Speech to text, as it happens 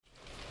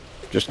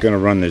Just going to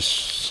run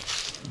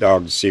this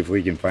dog to see if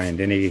we can find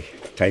any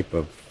type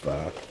of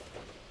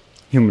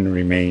human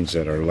remains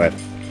that are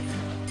left.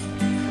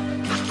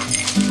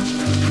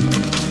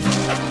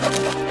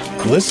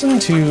 Listen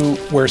to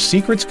Where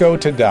Secrets Go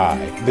to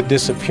Die, The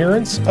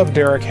Disappearance of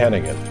Derek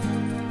Hennigan.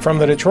 From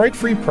the Detroit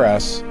Free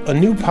Press, a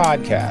new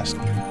podcast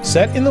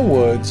set in the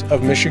woods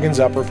of Michigan's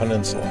Upper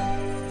Peninsula.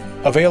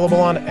 Available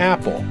on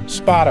Apple,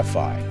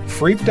 Spotify,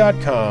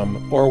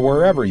 Freep.com, or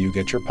wherever you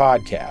get your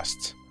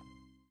podcasts.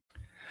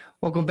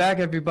 Welcome back,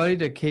 everybody,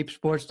 to Cape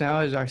Sports Now.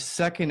 Is our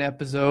second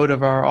episode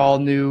of our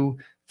all-new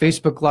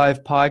Facebook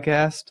Live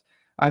podcast.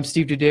 I'm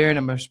Steve Dudare, and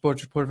I'm a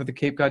sports reporter for the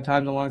Cape Cod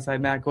Times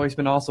alongside Matt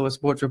Goisman, also a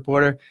sports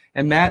reporter.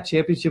 And Matt,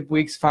 championship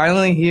week's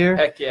finally here.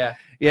 Heck yeah.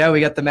 Yeah, we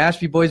got the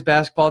Mashpee boys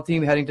basketball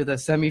team heading to the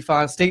state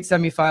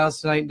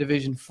semifinals tonight in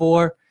Division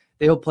 4.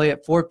 They will play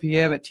at 4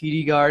 p.m. at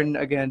TD Garden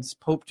against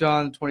Pope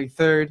John the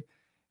 23rd.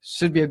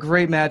 Should be a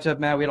great matchup,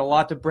 Matt. We had a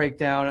lot to break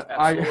down.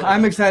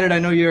 I'm excited. I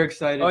know you're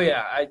excited. Oh,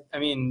 yeah. I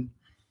mean,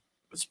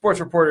 sports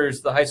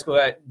reporters, the high school,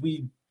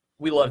 we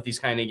love these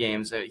kind of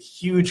games.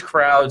 Huge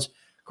crowds,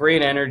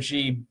 great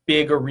energy,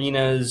 big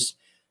arenas,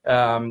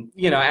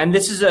 and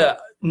this is a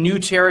new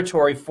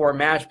territory for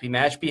Mashpee.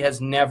 Mashpee has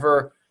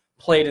never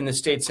played in the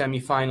state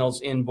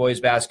semifinals in boys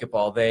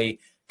basketball. They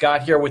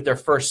got here with their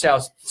first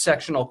South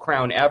sectional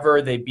crown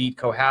ever. They beat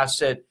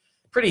Cohasset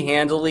pretty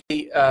handily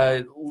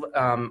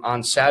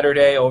on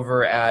Saturday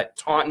over at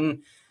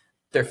Taunton.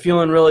 They're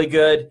feeling really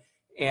good,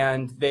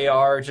 and they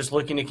are just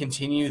looking to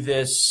continue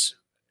this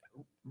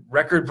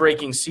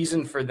record-breaking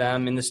season for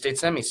them in the state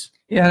semis.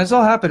 Yeah, and it's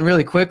all happened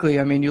really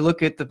quickly. I mean, you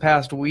look at the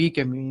past week.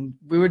 I mean,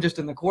 we were just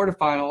in the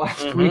quarterfinal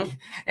last week,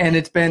 and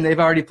they've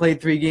already played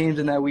 3 games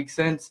in that week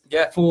since.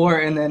 Yeah.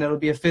 4, and then it'll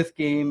be a 5th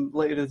game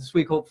later this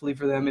week, hopefully,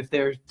 for them if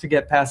they're to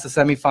get past the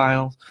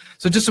semifinals.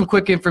 So just some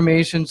quick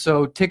information.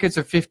 So tickets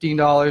are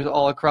 $15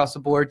 all across the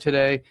board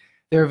today.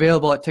 They're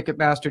available at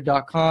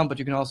Ticketmaster.com, but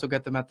you can also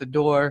get them at the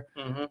door.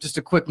 Just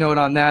a quick note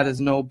on that, there's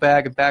no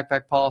bag and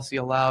backpack policy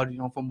allowed.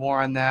 For more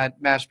on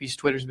that, Mashpee's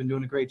Twitter's been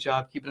doing a great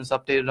job keeping us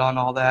updated on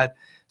all that.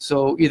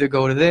 So either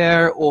go to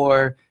there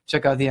or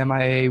check out the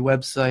MIA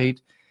website.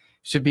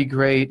 Should be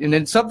great. And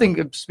then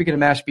something, speaking of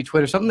Mashpee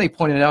Twitter, something they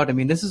pointed out, I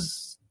mean,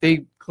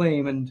 they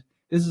claim, and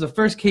this is the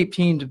first Cape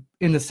team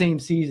in the same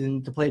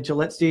season to play at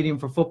Gillette Stadium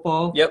for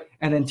football. Yep.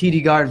 And then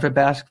TD Garden for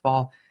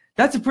basketball.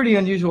 That's a pretty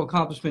unusual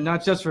accomplishment,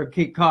 not just for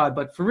Cape Cod,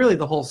 but for really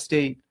the whole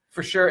state.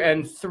 For sure,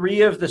 and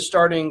 3 of the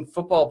starting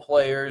football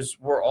players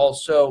were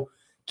also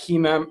key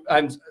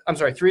I'm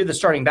sorry, 3 of the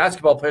starting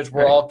basketball players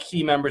were all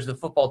key members of the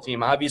football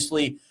team.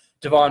 Obviously,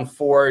 Devon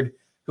Ford,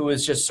 who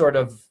was just sort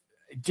of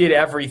did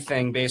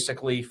everything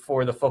basically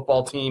for the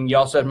football team. You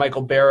also had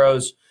Michael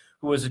Barrows,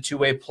 who was a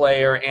two-way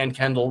player, and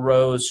Kendall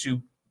Rose,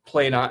 who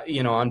played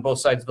on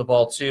both sides of the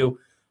ball too.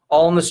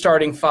 All in the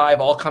starting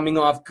 5, all coming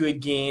off good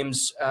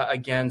games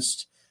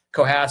against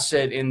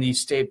Cohasset in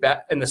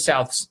the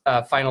South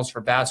finals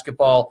for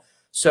basketball.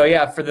 So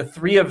yeah, for the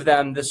 3 of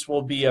them, this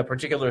will be a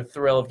particular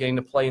thrill of getting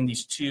to play in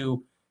these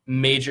 2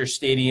 major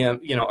stadium,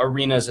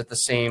 arenas at the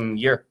same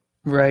year.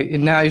 Right,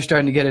 and now you're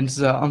starting to get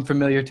into the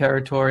unfamiliar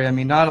territory. I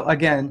mean, not a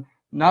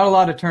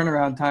lot of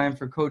turnaround time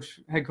for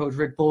head coach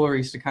Rick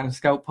Bulleries to kind of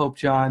scout Pope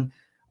John.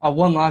 A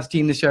one-loss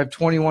team this year,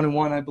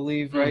 21-1, I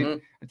believe,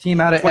 right? A team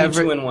out of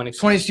Everett.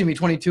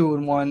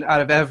 22-1 out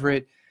of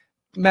Everett.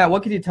 Matt,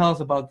 what can you tell us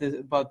about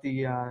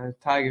the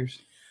Tigers?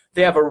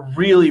 They have a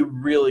really,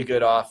 really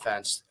good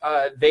offense.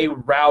 They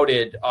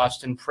routed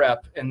Austin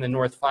Prep in the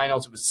North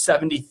Finals. It was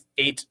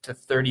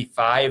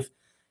 78-35.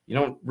 You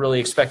don't really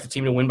expect the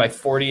team to win by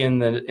 40 in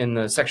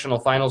the sectional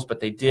finals, but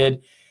they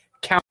did.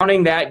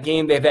 Counting that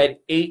game, they've had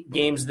 8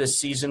 games this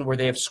season where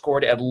they have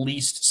scored at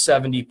least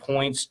 70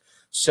 points.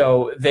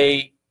 So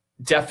they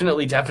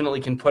definitely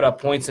can put up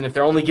points. And if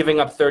they're only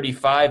giving up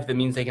 35, that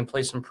means they can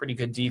play some pretty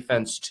good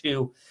defense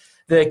too.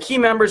 The key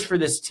members for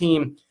this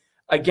team,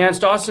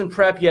 against Austin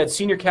Prep, you had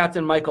senior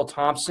captain Michael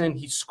Thompson.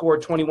 He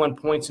scored 21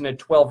 points and had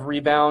 12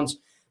 rebounds.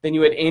 Then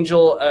you had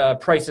Angel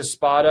Price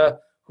Espada,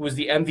 who was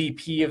the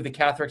MVP of the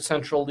Catholic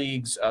Central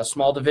League's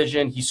small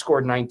division. He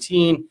scored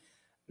 19.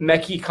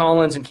 Mecky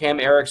Collins and Cam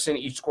Erickson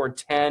each scored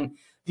 10.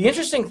 The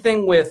interesting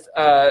thing with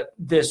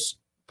this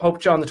Pope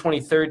John the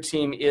 23rd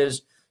team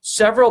is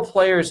several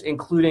players,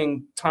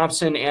 including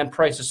Thompson and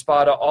Price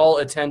Espada, all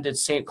attended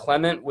St.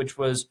 Clement, which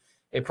was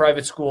a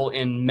private school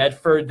in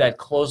Medford that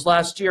closed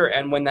last year.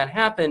 And when that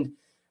happened,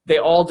 they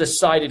all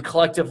decided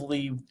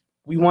collectively,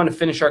 we want to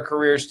finish our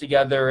careers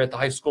together at the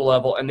high school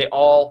level. And they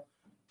all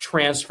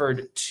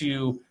transferred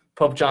to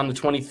Pope John the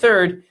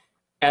 23rd.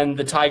 And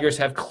the Tigers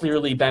have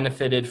clearly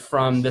benefited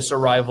from this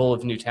arrival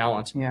of new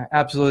talent. Yeah,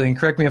 absolutely. And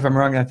correct me if I'm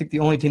wrong, I think the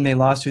only team they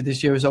lost to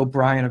this year was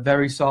O'Brien, a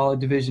very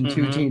solid Division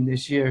II team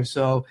this year.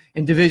 So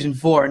in Division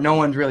IV, no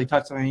one's really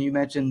touched them. I mean, you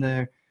mentioned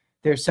their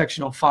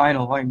sectional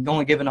final,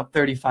 only giving up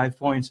 35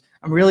 points.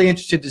 I'm really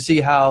interested to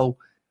see how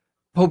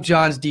Pope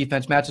John's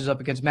defense matches up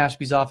against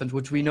Mashpee's offense,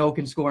 which we know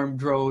can score in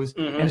droves,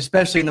 and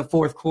especially in the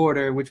fourth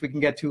quarter, which we can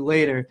get to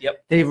later.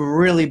 Yep. They've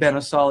really been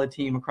a solid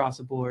team across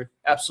the board.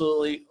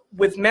 Absolutely.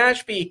 With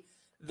Mashpee,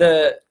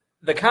 the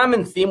the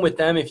common theme with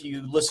them, if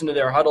you listen to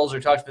their huddles or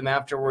talk to them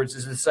afterwards,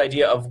 is this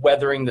idea of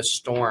weathering the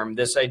storm,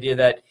 this idea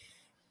that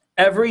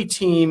every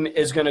team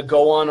is going to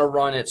go on a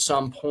run at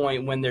some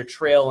point when they're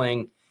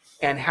trailing,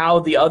 and how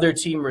the other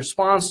team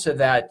responds to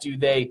that. Do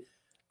they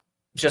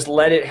just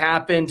let it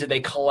happen? Do they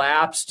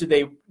collapse? Do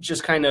they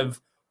just kind of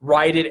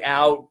ride it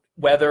out,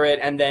 weather it,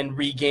 and then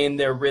regain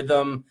their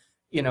rhythm?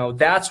 You know,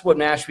 that's what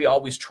Mashpee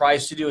always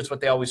tries to do. It's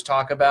what they always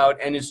talk about,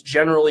 and it's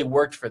generally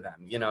worked for them.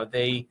 You know,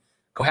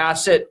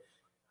 Cohasset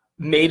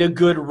made a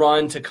good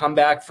run to come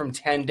back from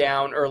 10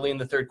 down early in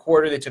the third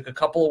quarter. They took a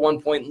couple of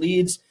one-point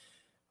leads.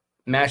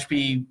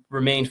 Mashpee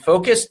remained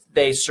focused.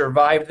 They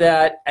survived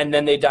that, and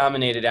then they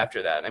dominated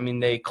after that. I mean,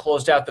 they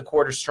closed out the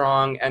quarter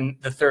strong and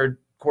the third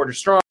quarter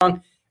strong,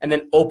 and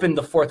then opened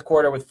the fourth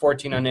quarter with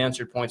 14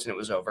 unanswered points, and it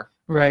was over.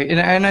 Right,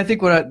 and I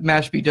think what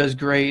Mashpee does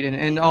great,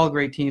 and all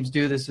great teams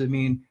do this, I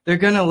mean, they're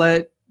going to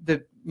let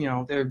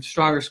their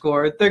stronger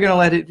score. They're going to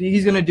let it –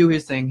 he's going to do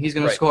his thing. He's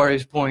going to score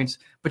his points,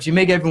 but you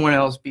make everyone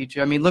else beat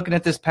you. I mean, looking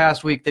at this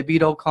past week, they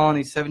beat Old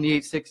Colony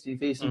 78-60,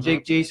 facing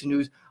Jake Jason,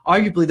 who's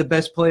arguably the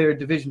best player in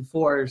Division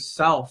IV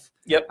South.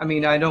 Yep. I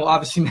mean, I know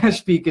obviously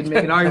Mashpee can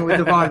make an argument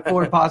with Devon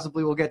Ford,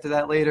 possibly. We'll get to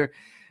that later.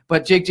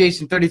 But Jake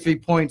Jason, 33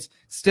 points,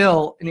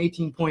 still an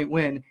 18-point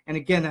win. And,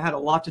 again, it had a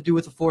lot to do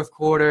with the fourth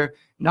quarter,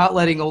 not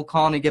letting Old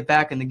Colony get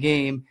back in the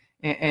game,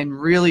 and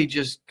really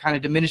just kind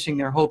of diminishing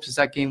their hopes as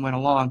that game went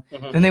along.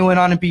 Then they went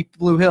on and beat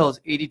Blue Hills,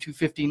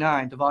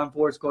 82-59. Devon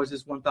Ford scores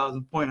his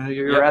 1,000th point. I know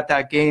you were at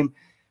that game.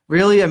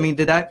 Really? I mean,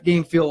 did that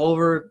game feel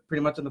over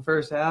pretty much in the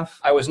first half?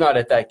 I was not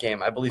at that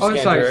game. I believe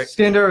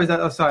Skander was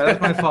that? Oh, sorry,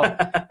 that's my fault.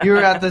 You were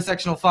at the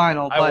sectional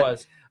final. But, I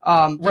was.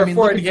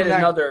 Wherefore, to get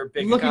another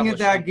big looking at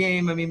that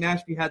game, I mean,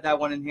 Mashpee had that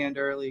one in hand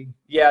early.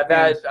 Yeah,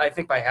 I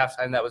think by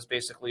halftime that was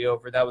basically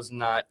over. That was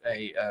not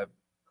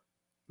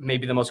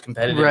maybe the most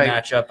competitive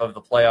matchup of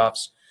the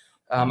playoffs.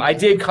 I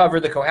did cover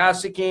the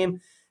Cohasset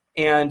game,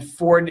 and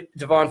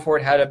Devon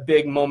Ford had a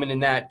big moment in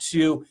that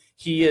too.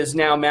 He is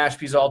now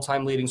Mashpee's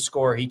all-time leading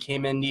scorer. He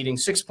came in needing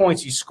 6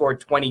 points. He scored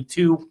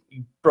 22.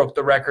 He broke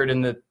the record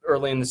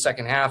early in the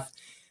second half.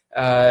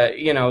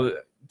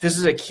 This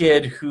is a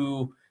kid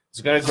who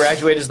is going to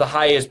graduate as the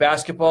highest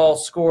basketball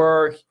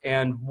scorer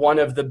and one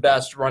of the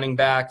best running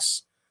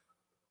backs,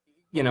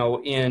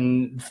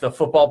 in the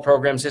football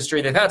program's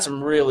history. They've had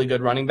some really good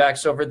running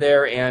backs over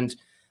there, and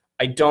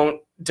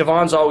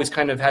Devon's always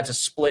kind of had to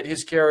split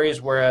his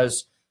carries,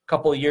 whereas a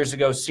couple of years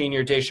ago,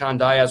 senior Deshaun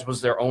Diaz was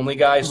their only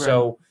guy. Right.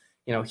 So,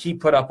 he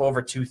put up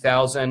over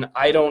 2,000.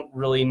 I don't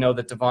really know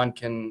that Devon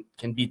can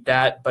beat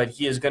that, but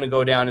he is going to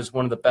go down as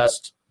one of the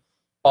best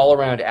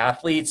all-around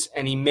athletes,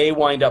 and he may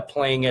wind up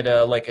playing at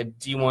a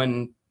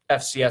D1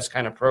 FCS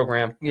kind of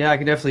program. Yeah, I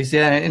can definitely see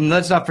that. And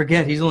let's not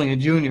forget, he's only a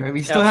junior. I mean,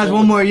 he still has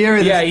one more year.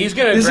 Yeah, he's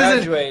going to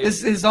graduate.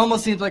 This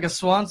almost seems like a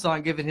swan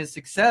song given his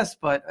success,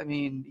 but, I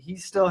mean, he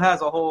still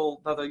has a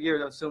whole other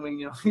year,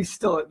 assuming, he's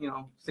still,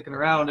 sticking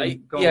around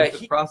and going through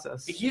the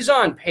process. He's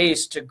on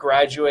pace to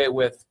graduate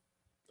with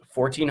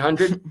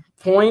 1,400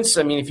 points.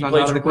 I mean, if he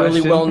plays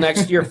really well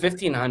next year,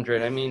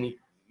 1,500. I mean,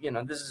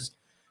 this is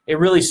a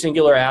really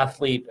singular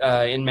athlete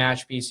in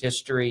Mashpee's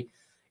history.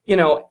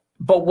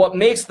 But what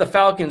makes the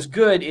Falcons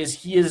good is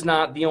he is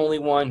not the only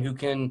one who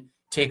can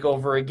take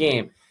over a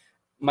game.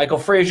 Michael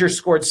Frazier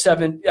scored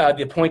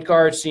the point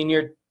guard,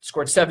 senior,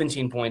 scored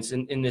 17 points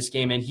in this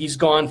game, and he's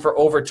gone for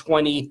over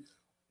 20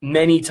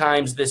 many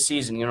times this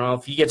season.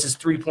 If he gets his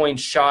three-point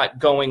shot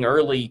going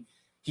early,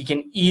 he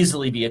can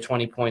easily be a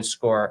 20-point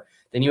scorer.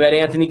 Then you had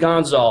Anthony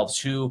Gonzalez,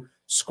 who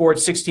scored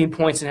 16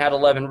 points and had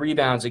 11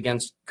 rebounds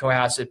against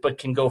Cohasset, but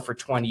can go for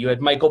 20. You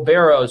had Michael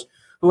Barrows,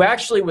 who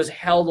actually was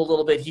held a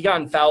little bit. He got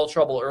in foul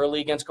trouble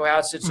early against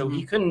Cohasset, so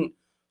he couldn't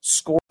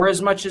score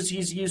as much as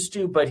he's used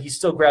to, but he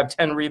still grabbed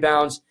 10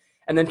 rebounds.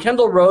 And then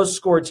Kendall Rose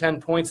scored 10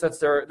 points. That's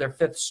their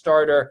fifth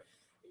starter.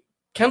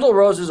 Kendall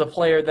Rose is a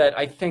player that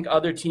I think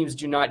other teams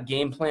do not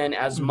game plan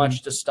as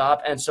much to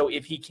stop, and so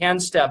if he can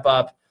step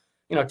up,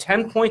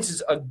 10 points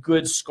is a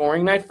good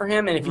scoring night for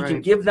him, and if he can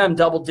give them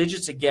double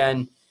digits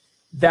again,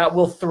 that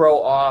will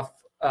throw off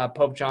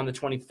Pope John the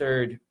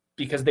 23rd,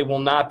 because they will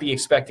not be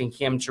expecting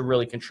him to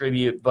really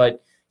contribute.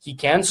 But he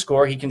can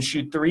score, he can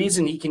shoot threes,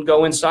 and he can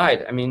go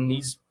inside. I mean,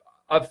 he's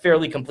a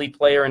fairly complete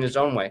player in his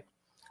own way.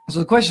 So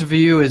the question for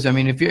you is, I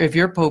mean, if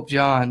you're Pope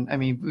John, I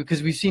mean,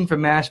 because we've seen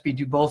from Mashpee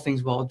do both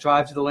things well,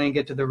 drive to the lane,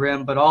 get to the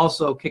rim, but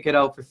also kick it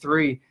out for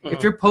three.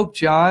 If you're Pope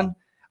John,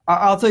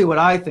 I'll tell you what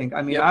I think.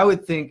 I mean, I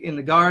would think in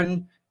the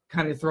Garden,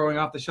 kind of throwing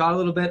off the shot a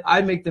little bit,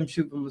 I'd make them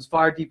shoot from as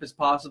far deep as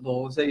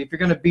possible. Say, if you're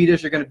going to beat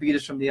us, you're going to beat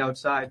us from the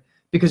outside.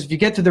 Because if you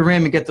get to the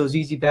rim and get those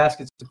easy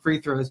baskets and free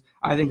throws,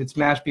 I think it's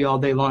Mashpee all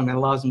day long that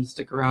allows them to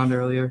stick around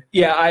earlier.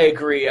 Yeah, I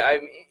agree.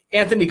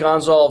 Anthony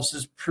Gonzalez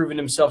has proven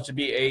himself to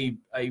be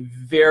a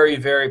very,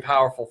 very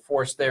powerful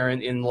force there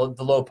in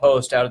the low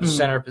post out of the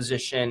center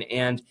position.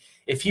 And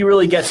if he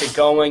really gets it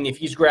going, if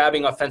he's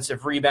grabbing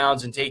offensive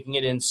rebounds and taking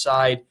it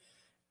inside,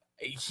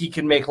 he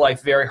can make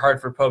life very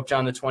hard for Pope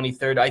John the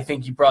 23rd. I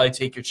think you probably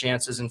take your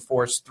chances and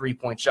force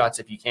 3-point shots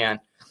if you can.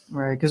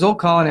 Right, because Old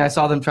Colony, I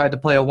saw them try to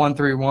play a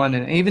 1-3-1,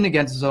 and even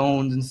against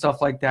zones and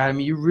stuff like that. I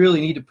memean, you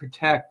really need to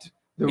protect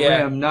the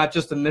rim, not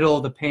just the middle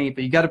of the paint,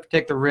 but you got to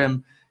protect the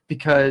rim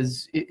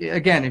because,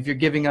 again, if you're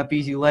giving up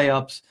easy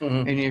layups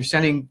and you're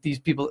sending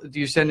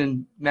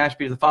Mashpee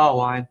to the foul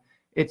line,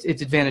 it's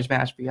advantage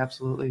Mashpee,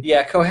 absolutely.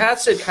 Yeah,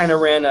 Cohasset kind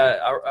of ran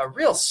a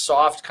real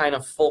soft kind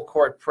of full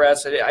court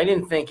press. I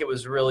didn't think it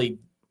was really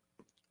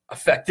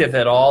effective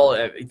at all.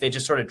 They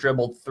just sort of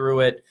dribbled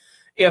through it.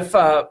 If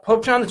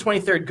Pope John the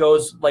 23rd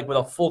goes like with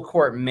a full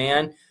court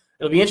man,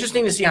 it'll be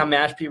interesting to see how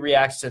Mashpee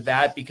reacts to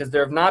that because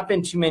there have not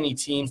been too many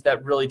teams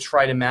that really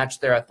try to match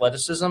their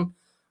athleticism.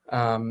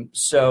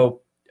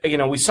 So,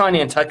 we saw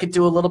Nantucket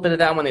do a little bit of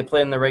that when they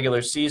played in the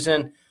regular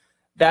season.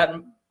 That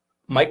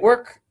might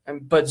work,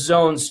 but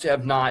zones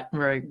have not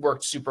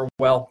worked super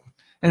well.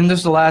 And this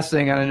is the last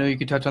thing, and I know you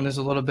could touch on this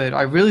a little bit.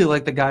 I really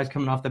like the guys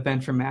coming off the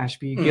bench from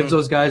Mashpee. It gives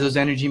those guys those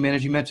energy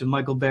minutes. You mentioned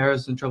Michael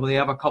Barros in trouble. They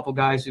have a couple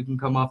guys who can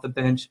come off the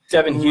bench.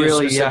 Devin Hughes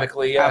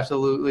specifically, yeah.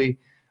 Absolutely.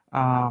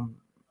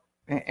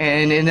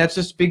 And that's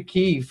just a big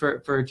key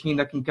for a team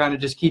that can kind of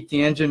just keep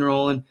the engine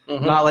rolling,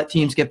 not let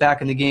teams get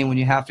back in the game when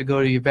you have to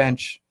go to your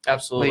bench.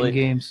 Absolutely. Late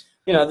in games.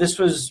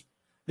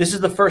 This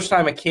is the first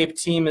time a Cape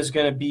team is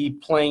going to be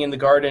playing in the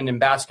Garden in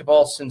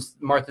basketball since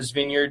Martha's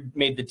Vineyard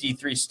made the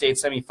D3 state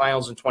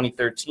semifinals in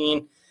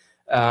 2013.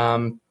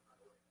 And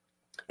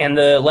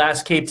the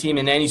last Cape team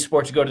in any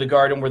sport to go to the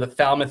Garden were the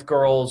Falmouth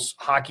girls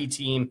hockey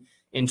team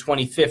in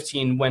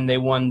 2015 when they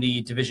won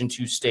the Division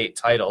II state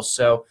title.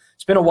 So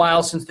it's been a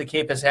while since the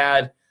Cape has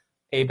had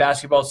a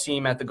basketball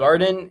team at the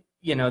Garden.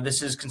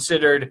 This is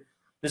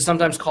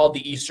sometimes called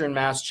the Eastern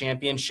Mass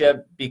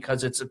Championship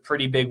because it's a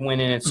pretty big win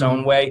in its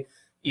own way,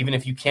 even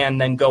if you can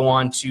then go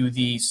on to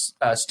the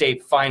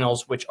state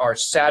finals, which are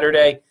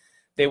Saturday.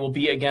 They will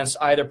be against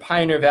either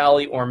Pioneer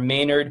Valley or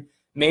Maynard.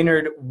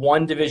 Maynard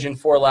won Division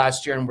IV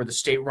last year and were the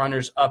state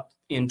runners up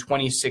in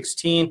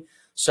 2016.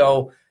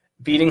 So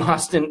beating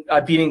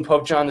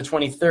Pope John the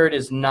 23rd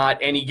is not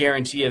any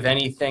guarantee of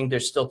anything.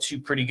 There's still two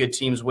pretty good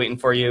teams waiting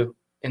for you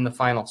in the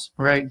finals.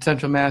 Right.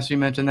 Central Mass, you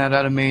mentioned that,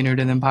 out of Maynard,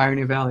 and then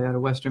Pioneer Valley out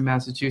of Western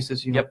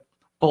Massachusetts.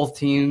 Both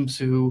teams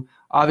who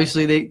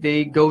obviously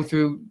they go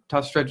through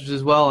tough stretches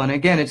as well. And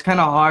again, it's kind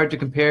of hard to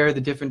compare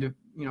the different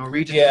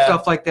regions and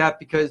stuff like that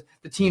because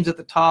the teams at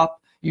the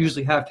top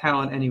usually have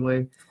talent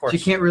anyway. So you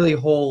can't really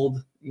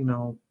hold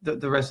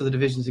the rest of the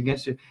divisions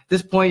against you. At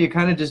this point, you're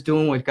kind of just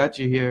doing what got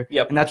you here.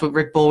 And that's what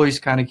Rick Bullies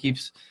kind of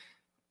keeps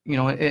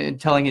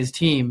telling his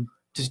team,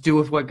 just do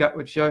with what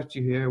got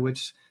you here,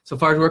 which so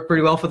far has worked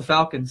pretty well for the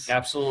Falcons.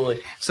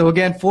 Absolutely. So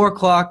again,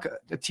 4:00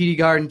 at TD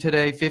Garden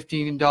today,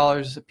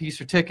 $15 a piece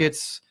for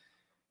tickets.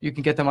 You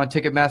can get them on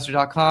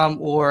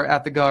Ticketmaster.com or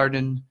at the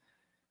Garden.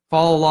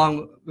 Follow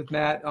along with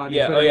Matt on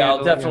Twitter.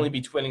 I'll definitely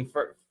be tweeting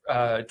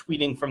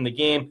from the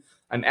game.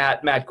 I'm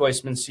at Matt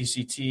Goisman,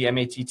 CCT,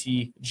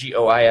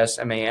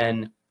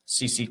 MattGoisman,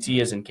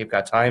 CCT, as in Cape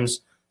Cod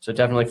Times. So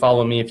definitely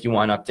follow me if you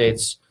want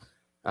updates.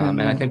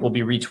 And I think we'll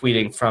be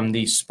retweeting from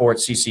the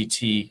Sports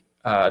CCT,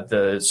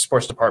 the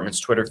sports department's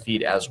Twitter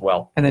feed as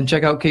well. And then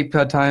check out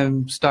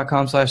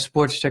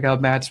CapeCodTimes.com/sports. Check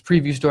out Matt's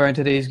preview story on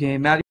today's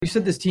game. Matt, you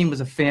said this team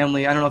was a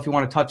family. I don't know if you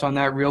want to touch on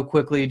that real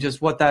quickly,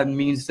 just what that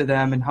means to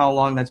them and how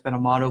long that's been a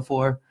motto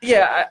for.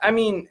 Yeah, I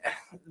mean,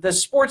 the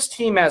sports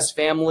team as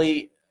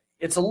family,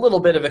 it's a little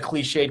bit of a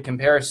cliched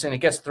comparison. It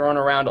gets thrown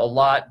around a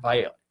lot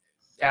by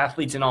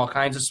athletes in all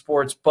kinds of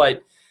sports,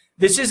 but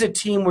this is a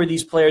team where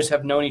these players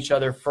have known each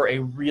other for a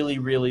really,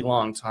 really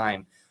long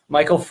time.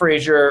 Michael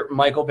Frazier,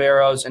 Michael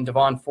Barrows, and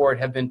Devon Ford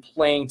have been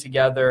playing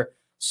together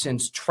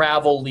since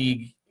travel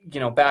league,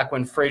 back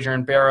when Frazier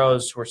and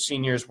Barrows, who were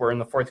seniors, were in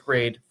the 4th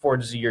grade.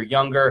 Ford is a year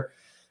younger.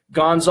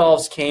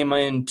 Gonzalez came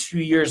in 2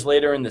 years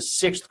later in the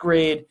 6th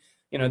grade.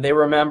 They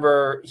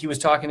remember he was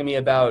talking to me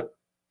about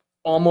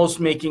almost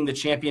making the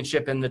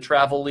championship in the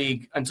travel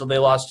league until they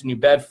lost to New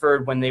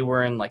Bedford when they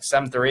were in like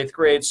 7th or 8th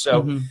grade.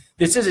 So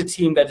this is a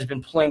team that has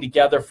been playing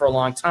together for a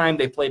long time.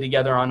 They play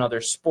together on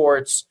other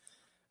sports.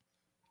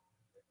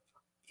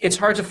 It's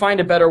hard to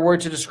find a better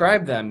word to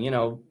describe them.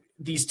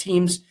 These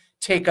teams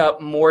take up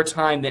more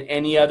time than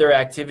any other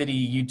activity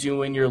you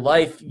do in your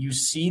life. You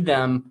see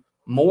them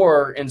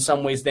more in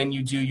some ways than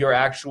you do your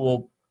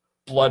actual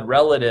blood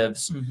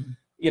relatives.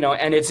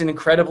 And it's an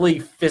incredibly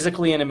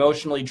physically and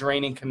emotionally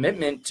draining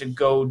commitment to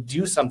go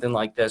do something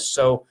like this.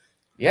 So,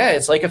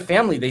 it's like a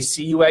family. They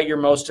see you at your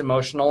most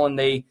emotional, and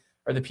they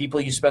are the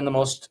people you spend the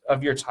most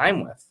of your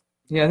time with.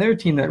 Yeah, they're a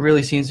team that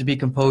really seems to be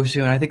composed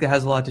to, and I think that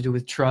has a lot to do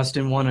with trust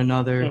in one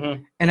another.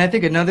 And I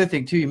think another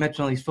thing, too, you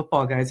mentioned all these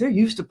football guys. They're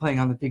used to playing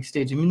on the big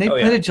stage. I mean, they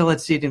played at Gillette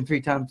Stadium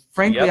 3 times.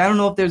 Frankly, I don't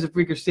know if there's a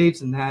bigger stage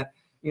than that.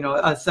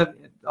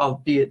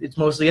 Albeit it's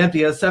mostly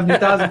empty, a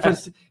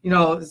 70,000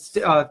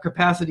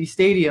 capacity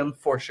stadium.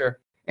 For sure.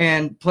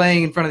 And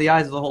playing in front of the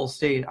eyes of the whole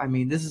state. I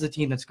mean, this is a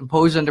team that's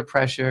composed under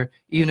pressure.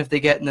 Even if they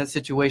get in that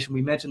situation,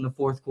 we mentioned the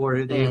 4th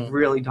quarter, they've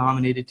really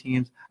dominated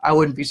teams. I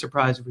wouldn't be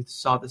surprised if we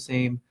saw the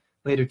same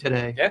later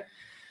today. Yeah.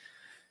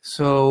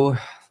 So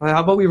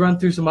how about we run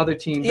through some other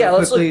teams? Yeah,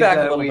 let's look back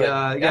a little bit.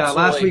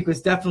 Last week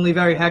was definitely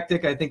very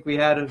hectic. I think we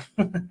had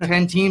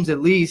 10 teams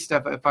at least,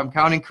 if I'm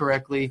counting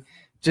correctly,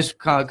 just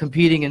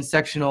competing in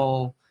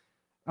sectional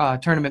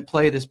tournament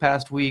play this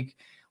past week.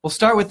 We'll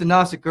start with the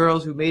Nauset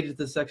girls who made it to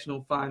the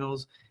sectional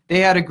finals. They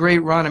had a great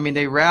run. I mean,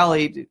 they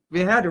rallied.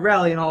 They had to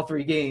rally in all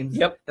 3 games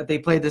that they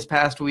played this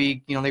past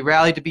week. You know, they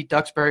rallied to beat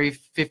Duxbury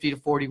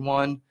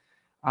 50-41.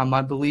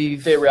 I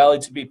believe they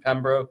rallied to beat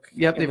Pembroke.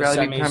 Yep, they rallied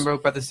to beat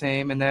Pembroke by the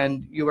same. And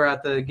then you were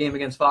at the game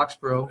against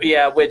Foxborough.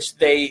 Yeah, which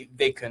they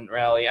couldn't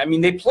rally. I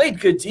mean, they played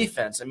good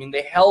defense. I mean,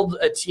 they held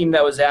a team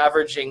that was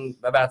averaging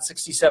about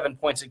 67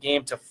 points a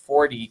game to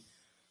 40,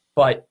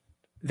 but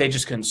they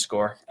just couldn't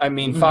score. I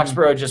mean,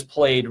 Foxborough just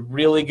played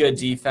really good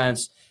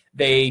defense.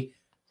 They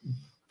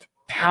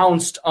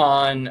pounced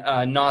on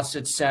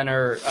Nauset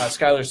center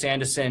Skylar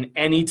Sanderson.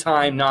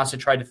 Anytime Nauset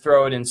tried to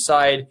throw it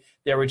inside,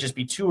 there would just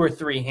be 2 or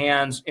 3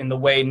 hands in the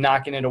way,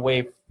 knocking it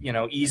away,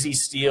 easy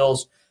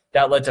steals.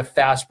 That led to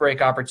fast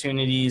break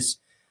opportunities.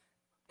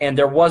 And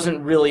there wasn't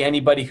really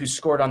anybody who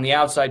scored on the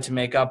outside to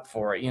make up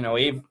for it.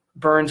 Ave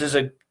Burns is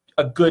a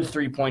good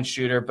 3-point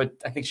shooter, but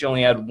I think she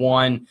only had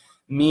 1.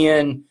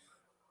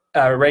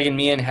 Reagan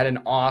Meehan had an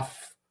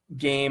off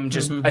game,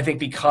 just I think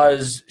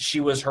because she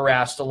was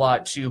harassed a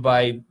lot too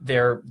by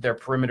their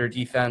perimeter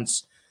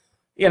defense.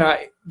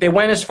 They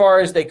went as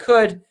far as they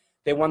could.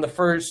 They won the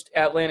first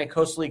Atlantic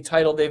Coast League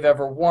title they've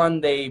ever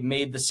won. They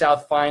made the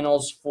South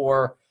Finals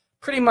for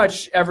pretty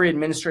much every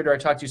administrator I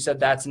talked to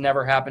said that's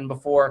never happened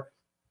before.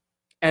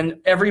 And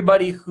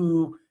everybody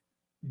who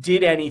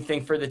did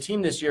anything for the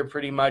team this year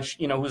pretty much,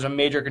 who's a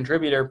major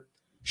contributor,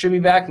 should be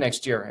back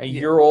next year. A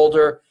year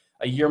older,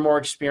 a year more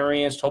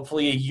experienced,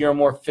 hopefully a year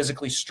more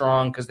physically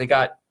strong because they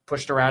got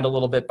pushed around a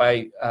little bit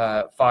by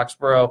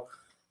Foxborough.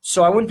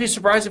 So I wouldn't be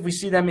surprised if we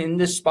see them in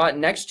this spot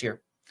next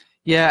year.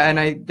 Yeah,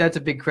 and that's a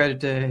big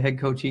credit to head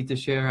coach Heath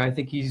Teixeira. I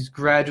think he's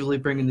gradually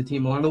bringing the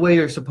team along the way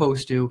you're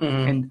supposed to.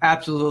 And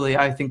absolutely,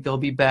 I think they'll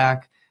be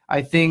back.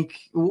 I think,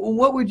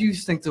 what would you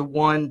think the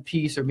one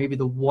piece or maybe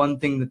the one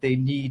thing that they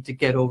need to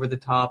get over the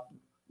top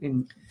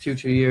in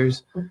future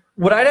years?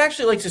 What I'd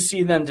actually like to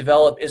see them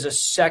develop is a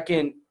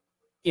second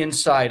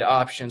inside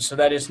option, so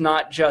that is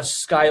not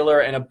just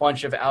Skylar and a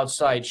bunch of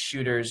outside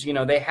shooters.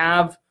 They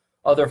have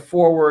other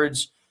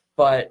forwards,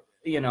 but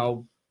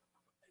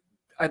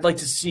I'd like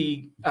to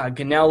see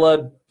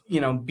Ganella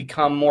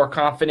become more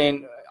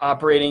confident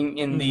operating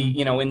in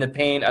the in the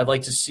paint. I'd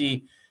like to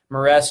see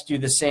Maress do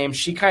the same.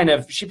 She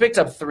picked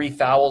up 3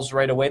 fouls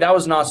right away. That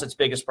was Nauset's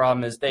biggest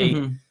problem, is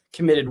they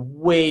committed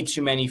way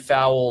too many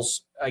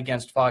fouls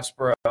against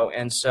Foxborough,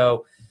 and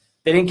so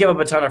they didn't give up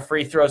a ton of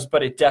free throws,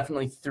 but it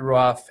definitely threw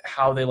off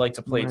how they like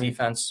to play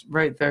defense.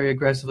 Right, very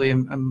aggressively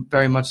and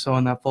very much so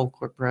on that full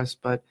court press.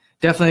 But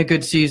definitely a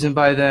good season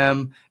by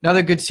them.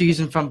 Another good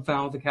season from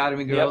Falmouth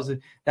Academy girls. Yep.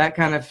 That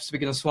kind of,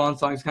 speaking of swan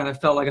songs, kind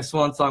of felt like a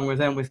swan song with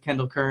them with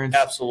Kendall Kearns.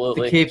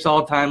 Absolutely. The Cape's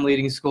all-time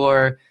leading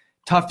scorer.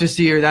 Tough to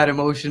see her that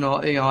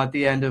emotional, at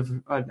the end of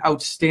an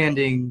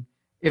outstanding,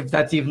 if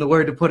that's even the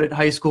word to put it,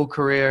 high school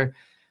career.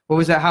 What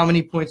was that? How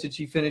many points did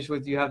she finish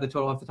with? Do you have the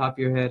total off the top of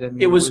your head? I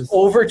mean, it was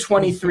over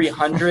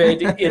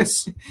 2,300.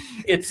 It's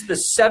the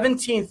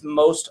 17th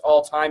most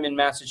all-time in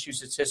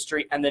Massachusetts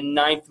history and the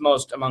 9th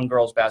most among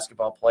girls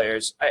basketball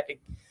players.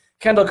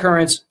 Kendall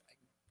Kearns,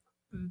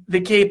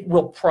 the Cape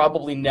will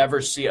probably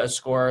never see a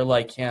scorer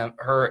like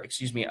her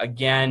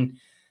again.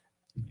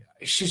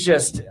 She's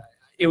just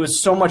 – it was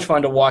so much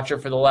fun to watch her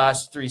for the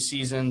last 3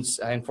 seasons.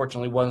 I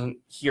unfortunately wasn't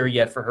here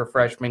yet for her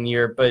freshman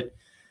year, but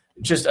 –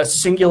 just a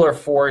singular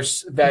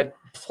force that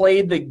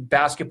played the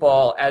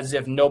basketball as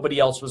if nobody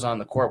else was on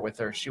the court with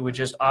her. She would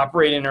just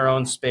operate in her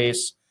own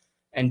space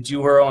and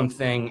do her own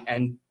thing,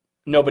 and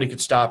nobody could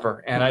stop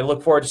her. And I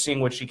look forward to seeing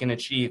what she can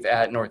achieve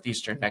at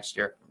Northeastern next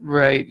year.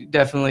 Right,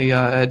 definitely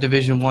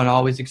Division I.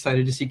 Always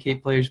excited to see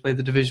Cape players play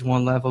the Division I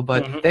level,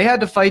 but they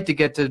had to fight to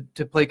get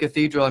to play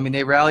Cathedral. I mean,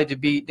 they rallied to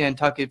beat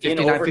Nantucket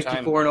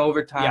 59-54 in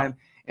overtime. Yeah.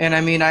 And,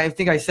 I mean, I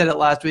think I said it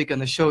last week on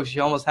the show.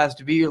 She almost has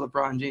to be your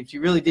LeBron James. She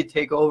really did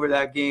take over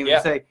that game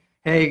and say,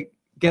 hey,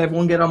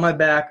 everyone get on my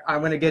back. I'm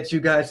going to get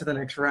you guys to the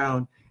next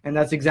round. And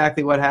that's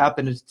exactly what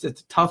happened. It's a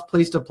tough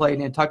place to play.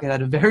 Nantucket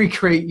had a very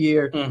great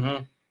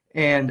year.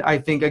 And I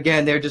think,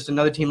 again, they're just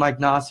another team like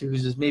Nauset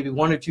who's just maybe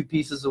 1 or 2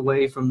 pieces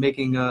away from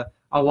making a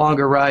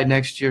longer ride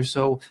next year.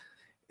 So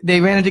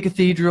they ran into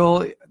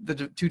Cathedral, the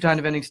 2-time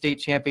defending state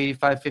champ,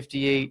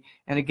 85-58.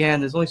 And, again,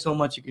 there's only so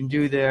much you can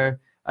do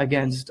there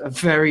against a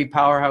very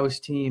powerhouse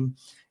team.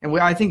 And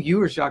I think you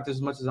were shocked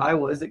as much as I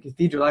was that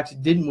Cathedral actually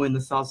didn't win the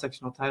South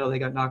Sectional title. They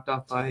got knocked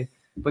off by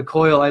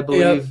Coyle, I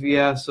believe.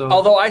 Yeah. So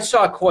although I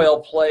saw Coyle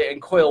play,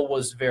 and Coyle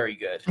was very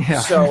good. Yeah.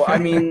 So, I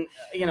mean,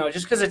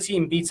 just because a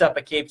team beats up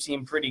a Cape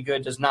team pretty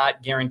good does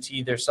not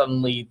guarantee they're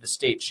suddenly the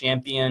state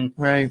champion.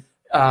 Right.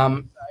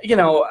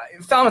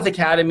 Falmouth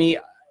Academy,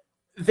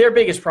 their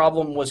biggest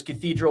problem was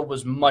Cathedral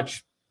was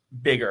much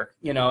bigger,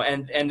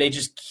 and they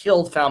just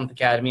killed Falmouth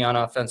Academy on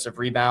offensive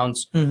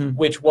rebounds,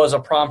 which was a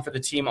problem for the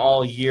team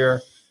all year.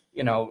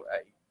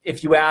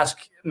 If you ask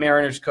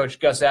Mariners coach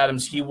Gus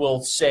Adams, he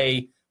will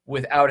say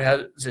without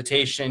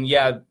hesitation.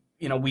 Yeah,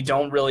 we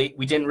didn't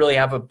really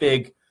have a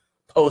big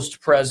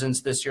post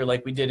presence this year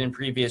like we did in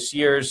previous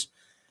years.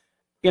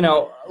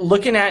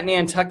 Looking at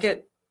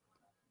Nantucket,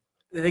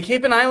 the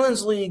Cape and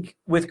Islands League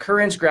with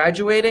Currents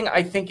graduating,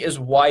 I think, is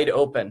wide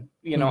open.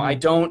 I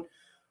don't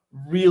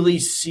really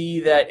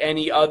see that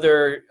any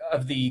other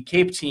of the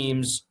Cape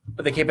teams,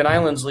 the Cape and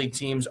Islands League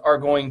teams, are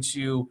going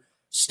to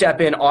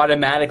step in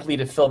automatically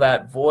to fill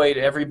that void.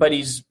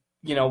 Everybody's,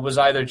 was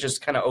either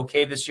just kind of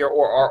okay this year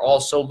or are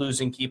also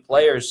losing key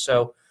players.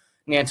 So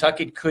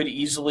Nantucket could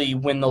easily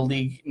win the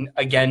league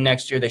again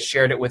next year. They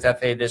shared it with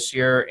FA this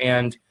year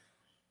and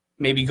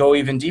maybe go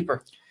even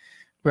deeper.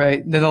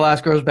 Right. Then the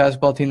last girls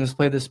basketball team that's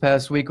played this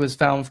past week was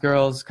Falmouth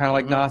girls, kind of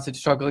like Nauset,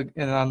 struggling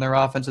on their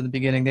offense in the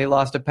beginning. They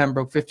lost to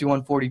Pembroke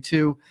 51-42.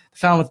 The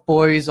Falmouth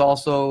boys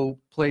also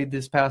played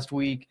this past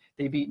week.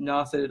 They beat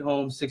Nauset at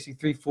home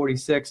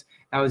 63-46.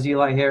 That was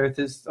Eli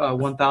Harris's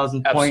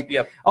 1,000th point.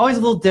 Yep. Always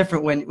a little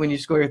different when you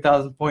score your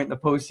 1,000th point in the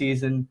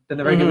postseason than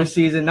the regular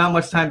season. Not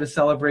much time to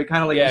celebrate,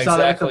 kind of like you saw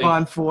that at the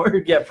Devon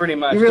Ford. Yeah, pretty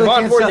much. Really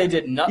Devon Ford, they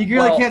did nothing. You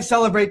really can't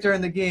celebrate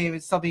during the game.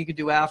 It's something you could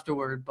do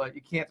afterward, but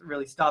you can't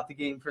really stop the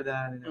game for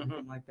that and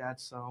everything like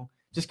that. So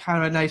just kind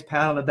of a nice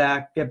pat on the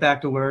back, get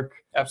back to work.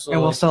 Absolutely.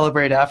 And we'll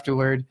celebrate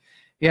afterward.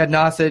 Yeah,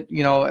 Nauset,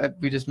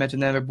 we just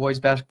mentioned that their boys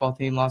basketball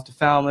team lost to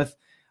Falmouth.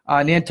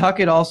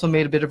 Nantucket also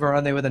made a bit of a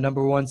run. They were the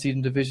number 1 seed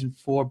in Division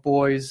 4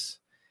 boys,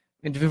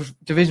 in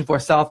Division 4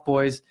 South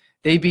boys.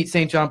 They beat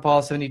St. John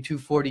Paul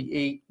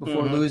 72-48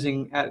 before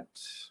losing at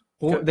 –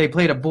 they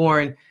played at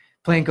Bourne,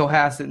 playing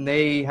Cohasset, and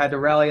they had to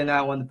rally in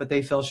that one, but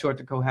they fell short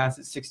to Cohasset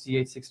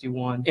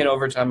 68-61. In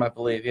overtime, I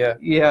believe, yeah.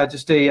 Yeah,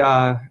 just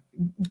a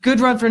good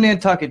run for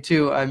Nantucket,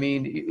 too. I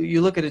mean, you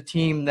look at a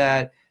team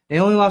that they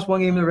only lost 1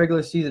 game in the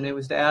regular season. It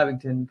was to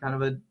Abington,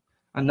 kind of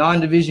a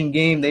non-division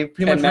game. They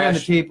pretty much ran the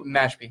table.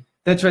 Mashpee.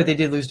 That's right. They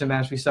did lose to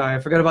Mashpee. Sorry. I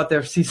forgot about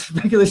their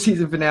regular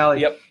season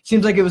finale. Yep.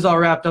 Seems like it was all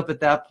wrapped up at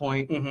that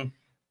point.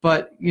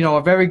 But,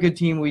 a very good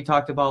team we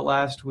talked about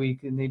last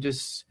week. And they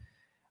just,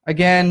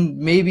 again,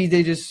 maybe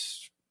they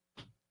just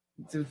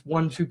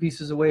 1-2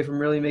 pieces away from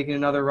really making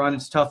another run.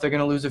 It's tough. They're going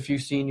to lose a few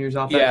seniors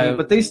off that team.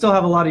 But they still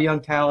have a lot of young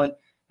talent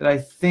that I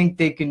think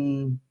they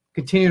can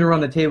continue to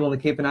run the table in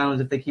the Cape and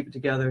Islands if they keep it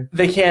together.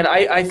 They can.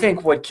 I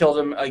think what killed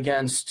them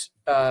against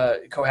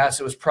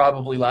Cohasset was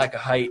probably lack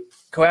of height.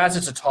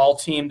 Cohasset's a tall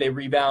team. They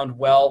rebound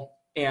well,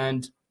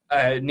 and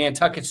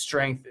Nantucket's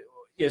strength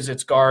is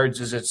its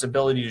guards, is its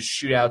ability to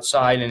shoot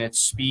outside and its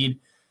speed.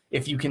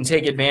 If you can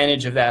take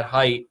advantage of that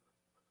height,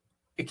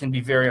 it can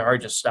be very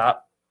hard to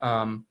stop.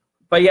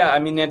 But, yeah, I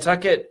mean,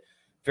 Nantucket,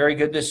 very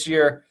good this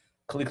year.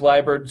 Kalik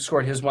Liebert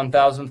scored his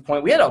 1,000th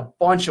point. We had a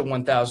bunch of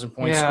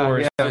 1,000-point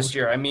scores this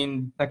year. I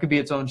mean, that could be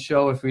its own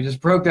show if we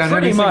just broke down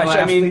pretty much.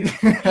 I mean,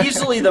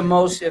 easily the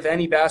most of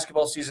any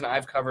basketball season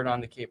I've covered on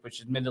the Cape, which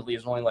admittedly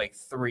is only like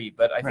 3.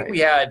 But I think we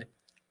had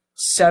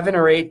 7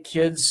 or 8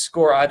 kids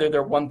score either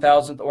their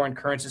 1,000th or in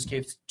Currents'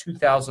 case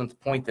 2,000th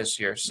point this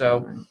year.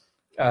 So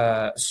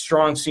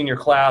strong senior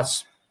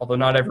class, although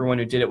not everyone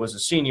who did it was a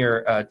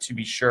senior, to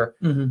be sure.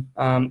 And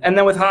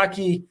then with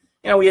hockey,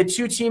 we had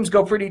 2 teams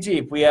go pretty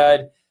deep. We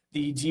had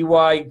the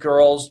DY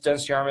girls,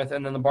 Dennis Yarmouth,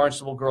 and then the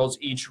Barnstable girls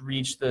each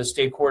reached the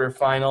state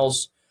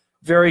quarterfinals.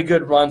 Very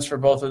good runs for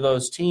both of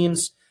those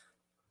teams.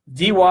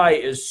 DY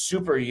is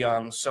super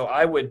young, so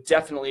I would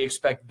definitely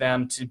expect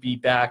them to be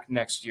back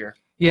next year.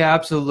 Yeah,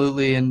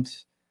 absolutely. And,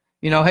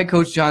 head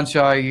coach John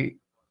Shaw,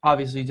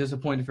 obviously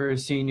disappointed for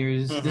his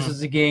seniors. This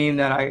is a game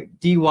that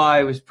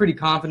DY was pretty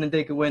confident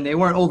they could win. They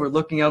weren't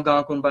overlooking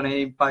Algonquin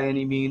by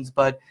any means,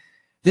 but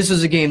this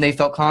was a game they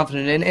felt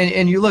confident in.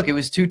 And you look, it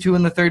was 2-2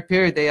 in the third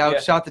period. They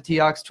outshot the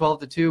T-Hawks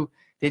 12-2.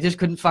 They just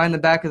couldn't find the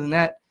back of the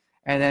net.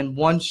 And then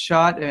one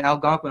shot, and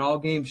Algonquin all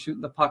game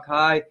shooting the puck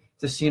high.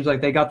 Just seems like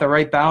they got the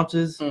right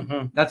bounces.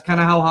 That's kind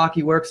of how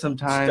hockey works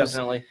sometimes.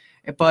 Definitely.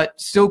 But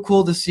still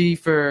cool to see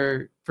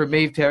for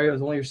Maeve Terry. It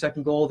was only her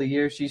second goal of the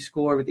year. She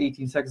scored with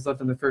 18 seconds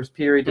left in the first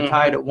period to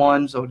tie it at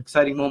 1, so an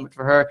exciting moment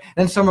for her. And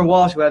then Summer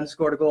Walsh, who hadn't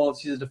scored a goal,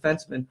 she's a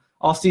defenseman.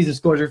 All season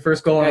scores her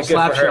first goal on a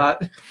slap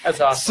shot. That's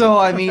awesome. So,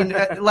 I mean,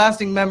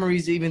 lasting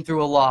memories even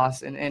through a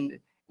loss. And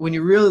when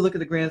you really look at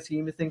the grand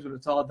scheme of things, when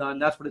it's all done,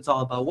 that's what it's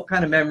all about. What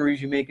kind of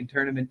memories you make in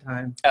tournament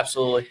time.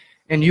 Absolutely.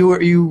 And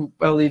you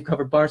I believe,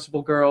 covered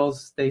Barnstable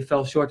girls. They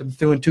fell short to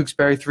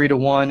Bethune-Tewksbury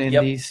 3-1 in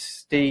the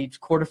state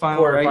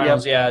quarterfinal,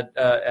 right?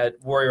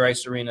 At Warrior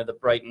Ice Arena, the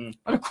Brighton.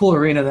 What a cool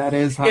arena that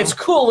is, huh? It's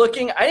cool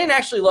looking. I didn't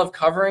actually love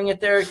covering it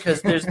there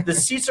because the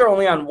seats are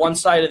only on one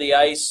side of the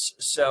ice,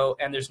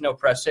 and there's no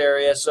press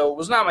area. So it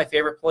was not my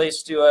favorite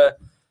place to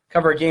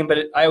cover a game,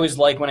 but I always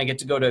like when I get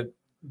to go to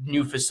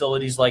new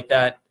facilities like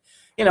that.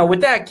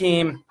 With that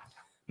game,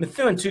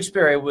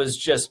 Bethune-Tewksbury was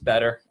just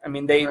better. I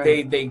mean,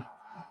 they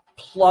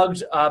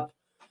plugged up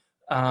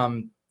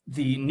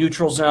the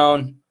neutral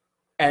zone,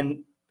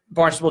 and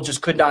Barnstable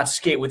just could not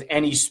skate with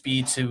any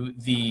speed to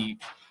the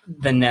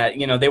net.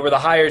 They were the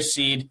higher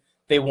seed.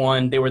 They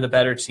won. They were the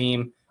better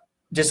team.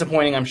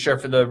 Disappointing, I'm sure,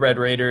 for the Red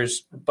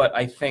Raiders, but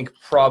I think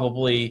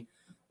probably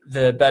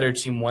the better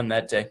team won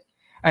that day.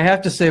 I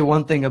have to say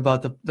one thing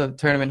about the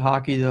tournament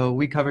hockey, though.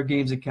 We cover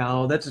games at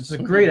Gallo. That's just a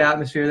great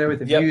atmosphere there with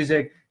the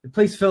music. The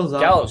place fills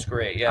up. Gallo's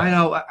great, yeah. I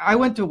know. I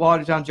went to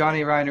Watertown,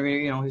 Johnny Ryan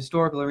Arena,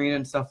 historical arena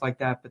and stuff like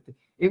that, but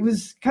it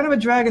was kind of a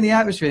drag in the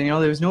atmosphere.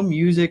 There was no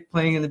music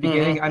playing in the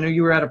beginning. Mm-hmm. I know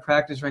you were at a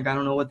practice rink. I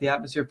don't know what the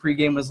atmosphere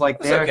pregame was like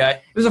there.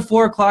 Okay. It was a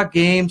 4:00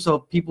 game, so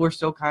people were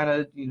still kind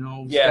of,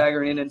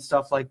 staggering in and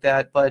stuff like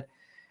that. But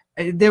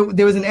there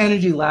was an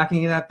energy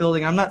lacking in that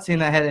building. I'm not saying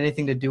that had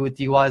anything to do with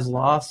DY's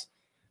loss,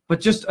 but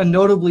just a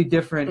notably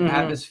different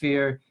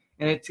atmosphere.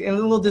 And it's a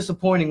little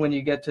disappointing when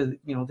you get to,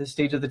 this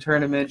stage of the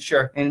tournament.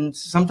 Sure. And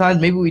sometimes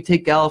maybe we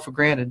take Gallo for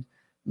granted.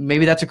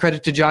 Maybe that's a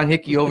credit to John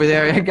Hickey over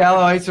there at Gallo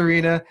Ice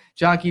Arena.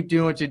 John, keep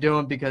doing what you're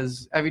doing,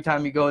 because every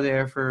time you go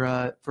there for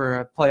a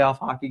playoff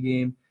hockey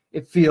game,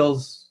 it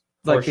feels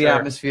like the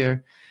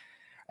atmosphere.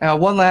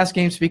 One last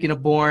game, speaking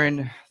of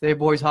Bourne, their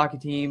boys hockey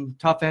team,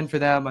 tough end for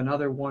them.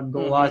 Another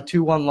 1-goal loss,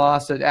 2-1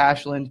 loss at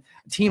Ashland.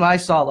 A team I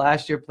saw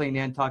last year play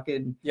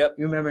Nantucket. Yep.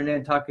 You remember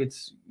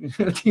Nantucket's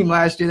team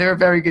last year. They're a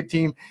very good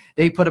team.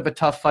 They put up a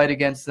tough fight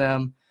against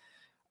them.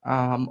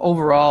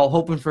 Overall,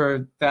 hoping for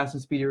a fast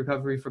and speedy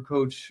recovery for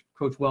Coach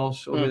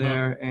Welsh over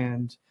there,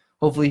 and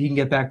hopefully he can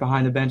get back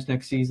behind the bench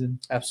next season.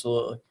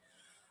 Absolutely.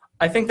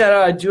 I think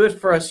that do it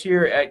for us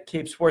here at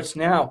Cape Sports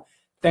Now.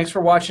 Thanks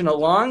for watching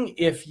along.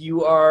 If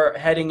you are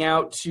heading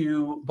out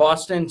to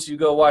Boston to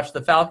go watch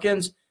the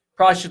Falcons,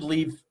 probably should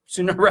leave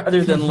sooner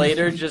rather than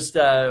later, just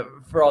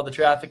for all the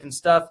traffic and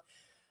stuff.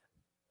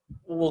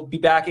 We'll be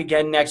back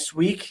again next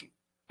week.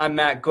 I'm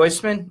Matt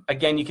Goisman.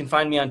 Again, you can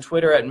find me on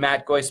Twitter at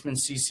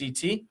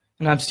MattGoismanCCT.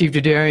 And I'm Steve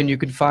Derderian. You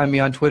can find me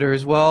on Twitter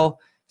as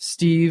well,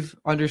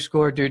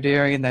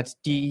 Steve_Derderian. That's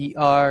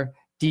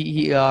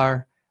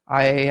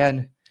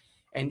DERDERIAN.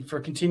 And for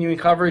continuing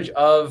coverage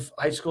of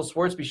high school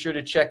sports, be sure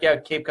to check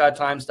out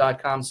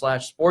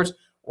CapeCodTimes.com/sports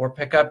or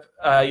pick up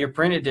your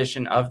print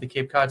edition of the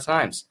Cape Cod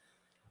Times.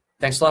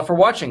 Thanks a lot for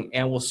watching,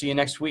 and we'll see you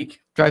next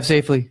week. Drive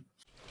safely.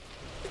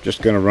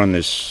 Just going to run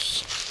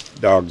this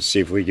dog to see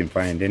if we can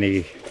find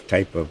any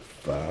type of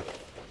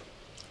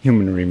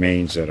human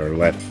remains that are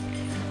left.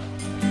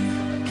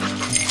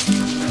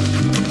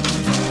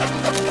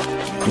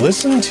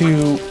 Listen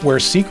to Where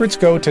Secrets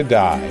Go to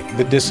Die,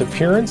 The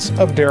Disappearance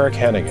of Derek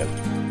Hennigan.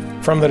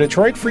 From the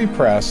Detroit Free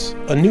Press,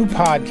 a new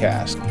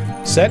podcast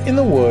set in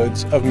the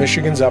woods of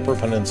Michigan's Upper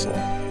Peninsula.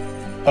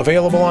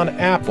 Available on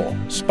Apple,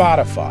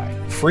 Spotify,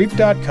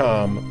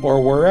 Freep.com,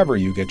 or wherever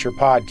you get your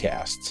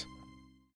podcasts.